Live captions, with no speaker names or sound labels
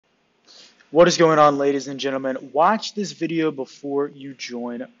What is going on, ladies and gentlemen? Watch this video before you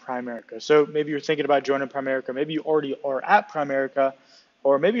join Primerica. So maybe you're thinking about joining Primerica, maybe you already are at Primerica,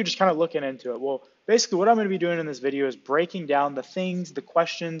 or maybe you're just kind of looking into it. Well, basically what I'm going to be doing in this video is breaking down the things, the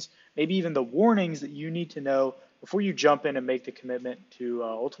questions, maybe even the warnings that you need to know before you jump in and make the commitment to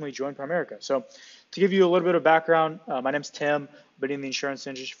ultimately join Primerica. So to give you a little bit of background, my name's Tim. I've been in the insurance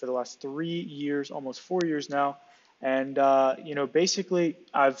industry for the last 3 years, almost 4 years now. And basically,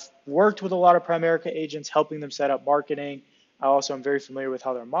 I've worked with a lot of Primerica agents, helping them set up marketing. I also am very familiar with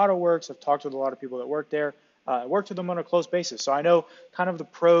how their model works. I've talked with a lot of people that work there. I worked with them on a close basis, so I know kind of the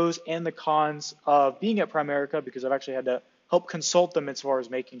pros and the cons of being at Primerica because I've actually had to help consult them as far as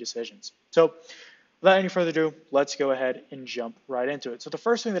making decisions. So, without any further ado, let's go ahead and jump right into it. So the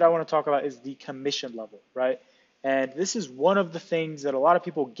first thing that I want to talk about is the commission level, right? And this is one of the things that a lot of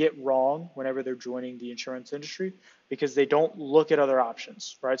people get wrong whenever they're joining the insurance industry because they don't look at other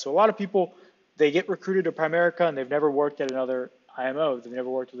options, right? So a lot of people, they get recruited to Primerica and they've never worked at another IMO. They've never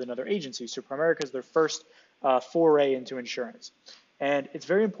worked with another agency. So Primerica is their first foray into insurance. And it's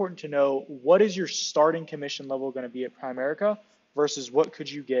very important to know what is your starting commission level going to be at Primerica versus what could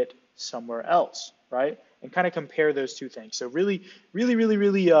you get somewhere else, right? And kind of compare those two things. So really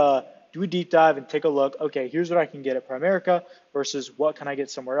do a deep dive and take a look. Okay, here's what I can get at Primerica versus what can I get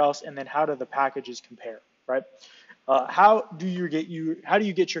somewhere else, and then how do the packages compare, right? How do you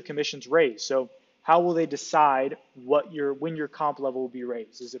get your commissions raised? So how will they decide when your comp level will be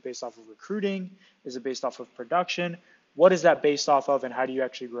raised? Is it based off of recruiting? Is it based off of production? What is that based off of, and how do you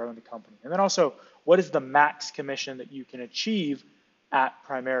actually grow in the company? And then also, what is the max commission that you can achieve at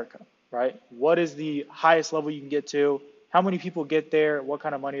Primerica, right? What is the highest level you can get to? How many people get there? What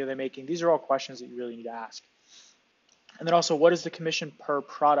kind of money are they making? These are all questions that you really need to ask. And then also, what is the commission per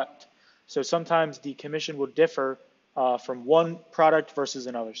product? So sometimes the commission will differ from one product versus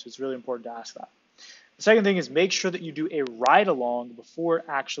another. So it's really important to ask that. The second thing is make sure that you do a ride along before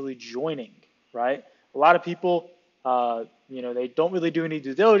actually joining, right? A lot of people, they don't really do any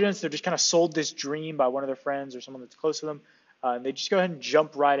due diligence. They're just kind of sold this dream by one of their friends or someone that's close to them. And they just go ahead and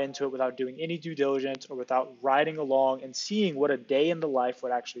jump right into it without doing any due diligence or without riding along and seeing what a day in the life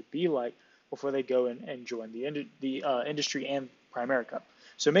would actually be like before they go in and join the industry and Primerica.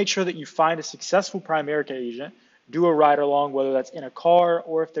 So make sure that you find a successful Primerica agent, do a ride along, whether that's in a car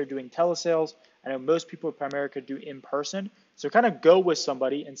or if they're doing telesales. I know most people at Primerica do in person. So kind of go with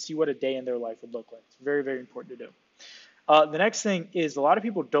somebody and see what a day in their life would look like. It's very, very important to do. The next thing is a lot of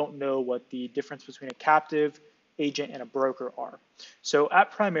people don't know what the difference between a captive agent and a broker are. So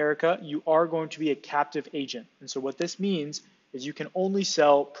at Primerica, you are going to be a captive agent. And so what this means is you can only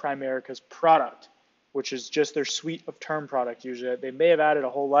sell Primerica's product, which is just their suite of term product usually. They may have added a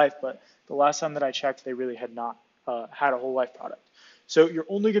whole life, but the last time that I checked, they really had not had a whole life product. So you're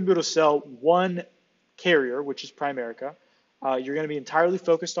only going to be able to sell one carrier, which is Primerica. You're going to be entirely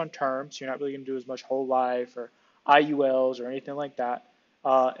focused on terms. So you're not really going to do as much whole life or IULs or anything like that.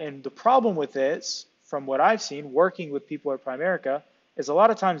 And the problem with this, from what I've seen working with people at Primerica, is a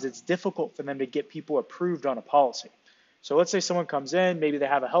lot of times it's difficult for them to get people approved on a policy. So let's say someone comes in, maybe they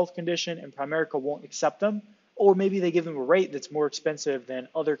have a health condition and Primerica won't accept them, or maybe they give them a rate that's more expensive than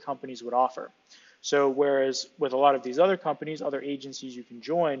other companies would offer. So whereas with a lot of these other companies, other agencies you can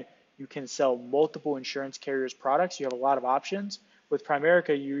join, you can sell multiple insurance carriers products. You have a lot of options. With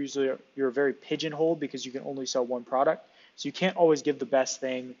Primerica, you're very pigeonholed because you can only sell one product. So you can't always give the best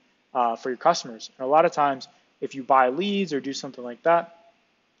thing for your customers. And a lot of times, if you buy leads or do something like that,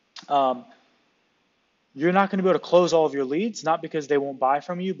 you're not going to be able to close all of your leads, not because they won't buy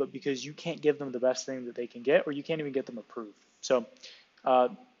from you, but because you can't give them the best thing that they can get, or you can't even get them approved. So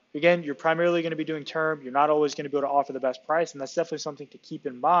again, you're primarily going to be doing term. You're not always going to be able to offer the best price, and that's definitely something to keep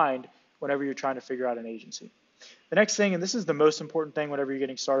in mind whenever you're trying to figure out an agency. The next thing, and this is the most important thing whenever you're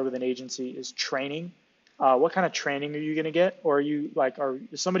getting started with an agency, is training. What kind of training are you going to get? Or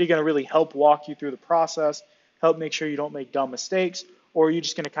is somebody going to really help walk you through the process, help make sure you don't make dumb mistakes? Or are you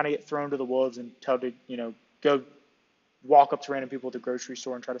just going to kind of get thrown to the wolves and go walk up to random people at the grocery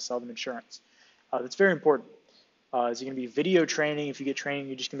store and try to sell them insurance? That's very important. Is it going to be video training? If you get training,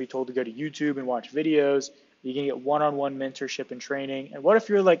 you're just going to be told to go to YouTube and watch videos. You're going to get one-on-one mentorship and training. And what if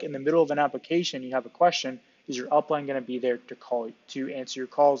you're like in the middle of an application, you have a question? Is your upline going to be there to answer your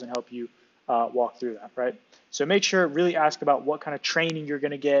calls and help you walk through that, right? So make sure, really ask about what kind of training you're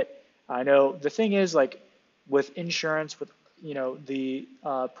going to get. I know the thing is, like with insurance, with the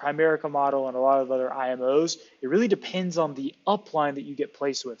Primerica model and a lot of other IMOs, it really depends on the upline that you get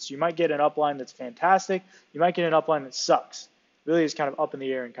placed with. So you might get an upline that's fantastic. You might get an upline that sucks. It really is kind of up in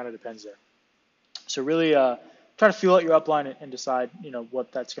the air and kind of depends there. So really try to feel out your upline and decide,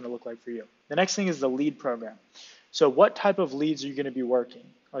 what that's going to look like for you. The next thing is the lead program. So what type of leads are you going to be working?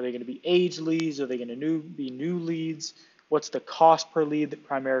 Are they going to be age leads? Are they going to be new leads? What's the cost per lead that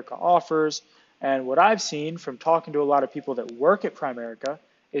Primerica offers? And what I've seen from talking to a lot of people that work at Primerica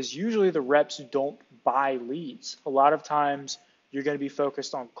is usually the reps don't buy leads. A lot of times you're going to be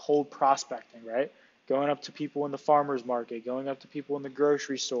focused on cold prospecting, right? Going up to people in the farmer's market, going up to people in the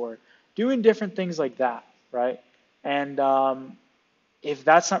grocery store, doing different things like that, right? And if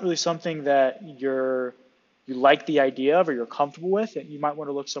that's not really something that you like the idea of or you're comfortable with, then you might want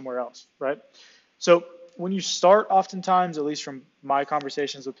to look somewhere else, right? So when you start, oftentimes, at least from my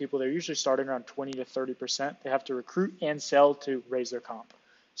conversations with people, they're usually starting around 20 to 30%. They have to recruit and sell to raise their comp.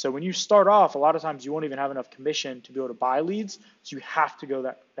 So when you start off, a lot of times you won't even have enough commission to be able to buy leads. So you have to go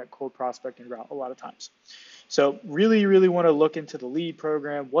that cold prospecting route a lot of times. So really, really want to look into the lead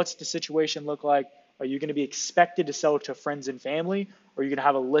program. What's the situation look like? Are you going to be expected to sell to friends and family, or are you going to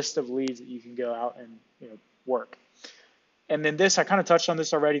have a list of leads that you can go out and work? And then this, I kind of touched on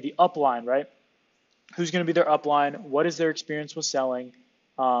this already, the upline, right? Who's going to be their upline? What is their experience with selling?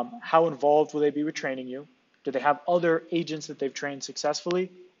 How involved will they be with training you? Do they have other agents that they've trained successfully?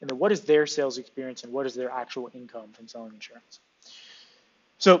 And then what is their sales experience and what is their actual income from selling insurance?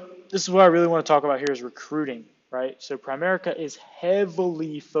 So this is what I really want to talk about here is recruiting, right? So Primerica is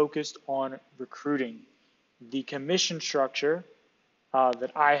heavily focused on recruiting. The commission structure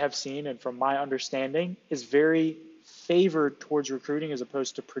that I have seen and from my understanding is very favored towards recruiting as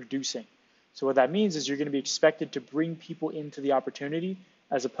opposed to producing. So what that means is you're going to be expected to bring people into the opportunity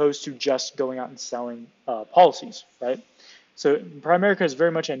as opposed to just going out and selling policies, right? So Primerica is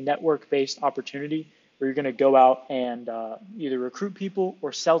very much a network-based opportunity where you're going to go out and either recruit people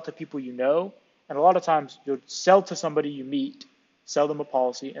or sell to people you know. And a lot of times you'll sell to somebody you meet, sell them a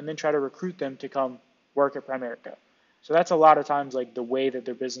policy, and then try to recruit them to come work at Primerica. So that's a lot of times like the way that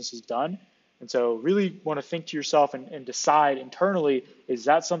their business is done. And so really want to think to yourself and decide internally, is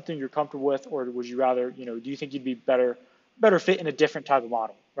that something you're comfortable with, or would you rather, do you think you'd be better fit in a different type of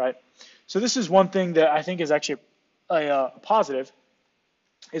model, right? So this is one thing that I think is actually a positive,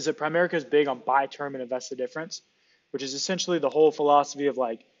 is that Primerica is big on buy term and invest the difference, which is essentially the whole philosophy of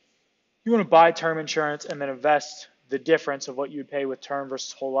like, you want to buy term insurance and then invest the difference of what you would pay with term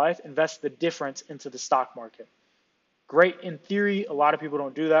versus whole life, invest the difference into the stock market. Great in theory, a lot of people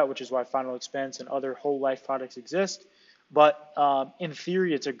don't do that, which is why final expense and other whole life products exist. But in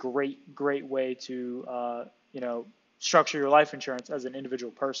theory, it's a great way to structure your life insurance as an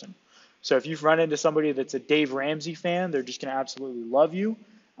individual person. So if you've run into somebody that's a Dave Ramsey fan, they're just going to absolutely love you.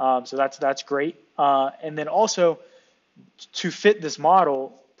 So that's great. And then also to fit this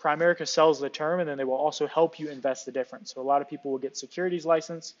model, Primerica sells the term, and then they will also help you invest the difference. So a lot of people will get securities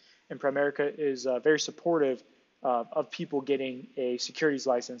license, and Primerica is very supportive of people getting a securities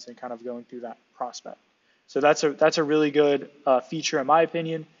license and kind of going through that prospect. So that's a really good feature in my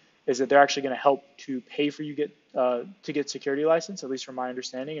opinion, is that they're actually going to help to pay for you to get security license, at least from my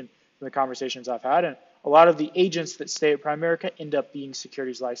understanding and from the conversations I've had. And a lot of the agents that stay at Primerica end up being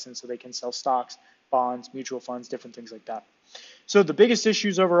securities licensed, so they can sell stocks, bonds, mutual funds, different things like that. So the biggest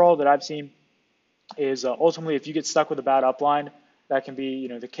issues overall that I've seen is ultimately if you get stuck with a bad upline, that can be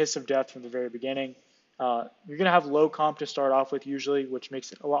the kiss of death from the very beginning. You're going to have low comp to start off with usually, which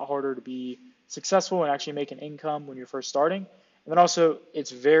makes it a lot harder to be successful and actually make an income when you're first starting. And then also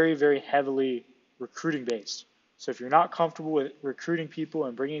it's very, very heavily recruiting based. So if you're not comfortable with recruiting people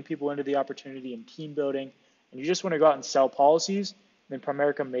and bringing people into the opportunity and team building, and you just want to go out and sell policies, then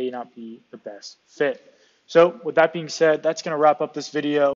Primerica may not be the best fit. So with that being said, that's going to wrap up this video.